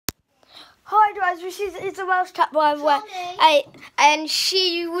apologise, this is a Welsh cat, by the way. And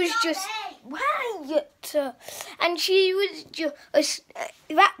she was just... Quiet. And she was just...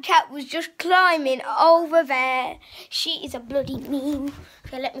 that cat was just climbing over there. She is a bloody meme.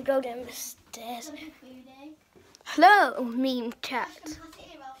 Okay, let me go down the stairs. Hello, meme cat.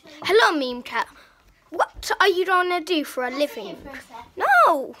 Hello, meme cat. What are you trying to do for a living?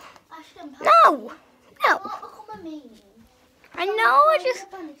 No. No. No. I know, I just...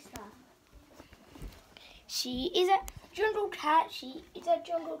 She is a jungle cat. She is a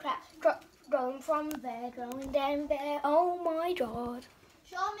jungle cat. Going from there, going down there. Oh my God.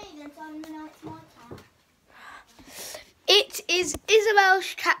 Show me then, so I know it's my cat. It is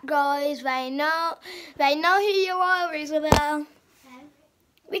Isabel's cat, guys. They know who you are, Isabel.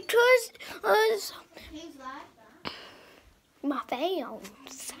 Because Who's like that? my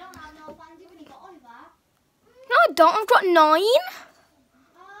fans. You don't have no fans, you've only got Oliver. No, I don't. I've got 9. Oh,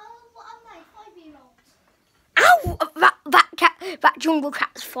 what am I? 5-year-old. Ow! That jungle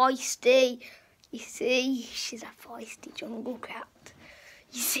cat's feisty. You see, she's a feisty jungle cat.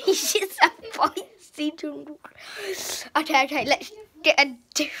 You see, she's a feisty jungle cat. Okay, let's get a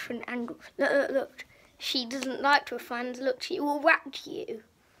different angle. Look. She doesn't like her fans. Look, she will whack you.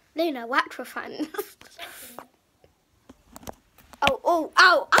 Luna, whack her fans. Oh,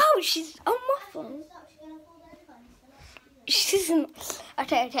 she's on my phone. She doesn't.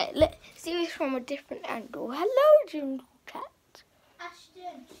 Okay, let's see this from a different angle. Hello, jungle cat.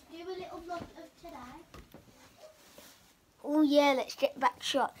 Ashton, do a little vlog of today. Oh yeah, let's get that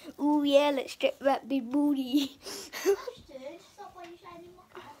shot. Oh yeah, let's get that big booty. Ashton, stop while you're shaving my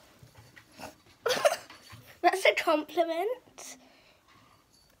cat. That's a compliment.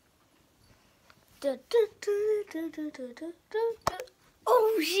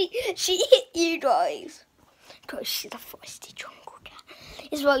 Oh, she hit you guys. Because she's a feisty jungle cat.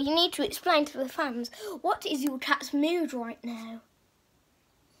 As well, you need to explain to the fans, what is your cat's mood right now?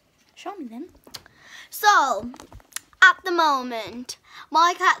 Show me them. So, at the moment,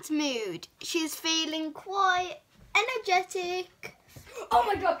 my cat's mood, she's feeling quite energetic. Oh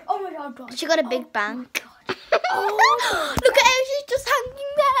my god. She got a big bang. Oh, look at how she's just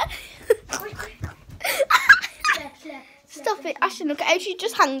hanging there. Stop it, Ashton, look at how she's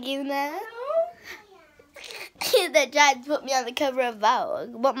just hanging there. They tried to put me on the cover of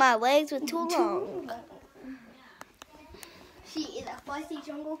Vogue, but my legs were too long. She is a feisty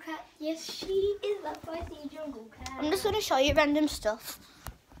jungle cat. Yes, she is a feisty jungle cat. I'm just going to show you random stuff.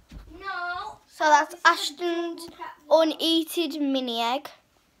 No. So that's Ashton's uneaten mini egg.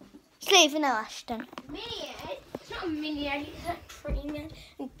 Just leave it now, Ashton. Mini egg? It's not a mini egg, it's a train egg.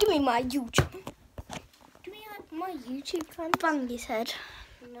 Give me my YouTube. Give me my YouTube fan. Bang his head.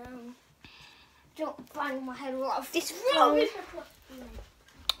 No. Don't bang my head off this No. phone.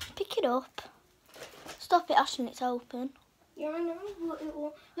 Pick it up. Stop it, Ashton, it's open. Yeah, I know.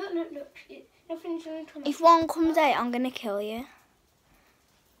 Look. Nothing's going to come. If one comes out, I'm going to kill you.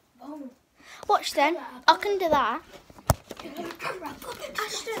 Oh. Watch then. I can do that.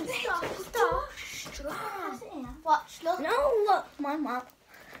 Ashton, stop. Watch, look. No, look. My mum.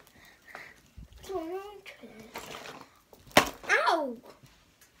 Ow.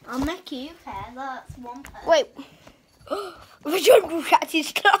 I'll make you care. That's one person. Wait. The jungle cat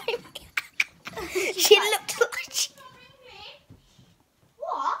is climbing. She looks like she...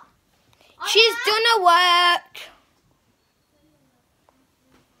 What? She's done her work.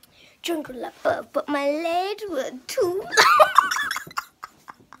 Jungle lover, but my legs were too long.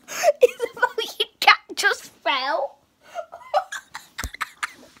 Isabel, your cat just fell.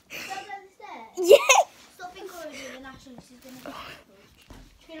 Yeah. Stop encouraging Ashton. She's going to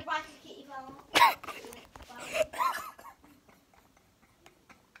bite the kitty fell.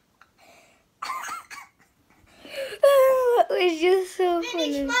 Oh, that was just so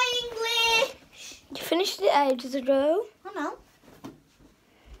Finish funny. my English. You finished it ages ago. I know.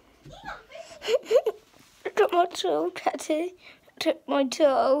 I took my toe, Catty. I took my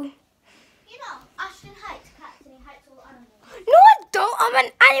toe. You know, Ashton hates cats and he hates all animals. No, I don't. I'm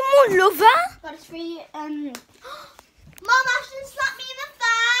an animal lover. Got us free. Mom, Ashton slapped me in the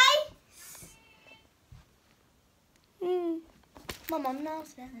face. My mum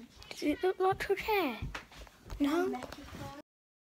knows that. Does it look like her hair? No. Mexico.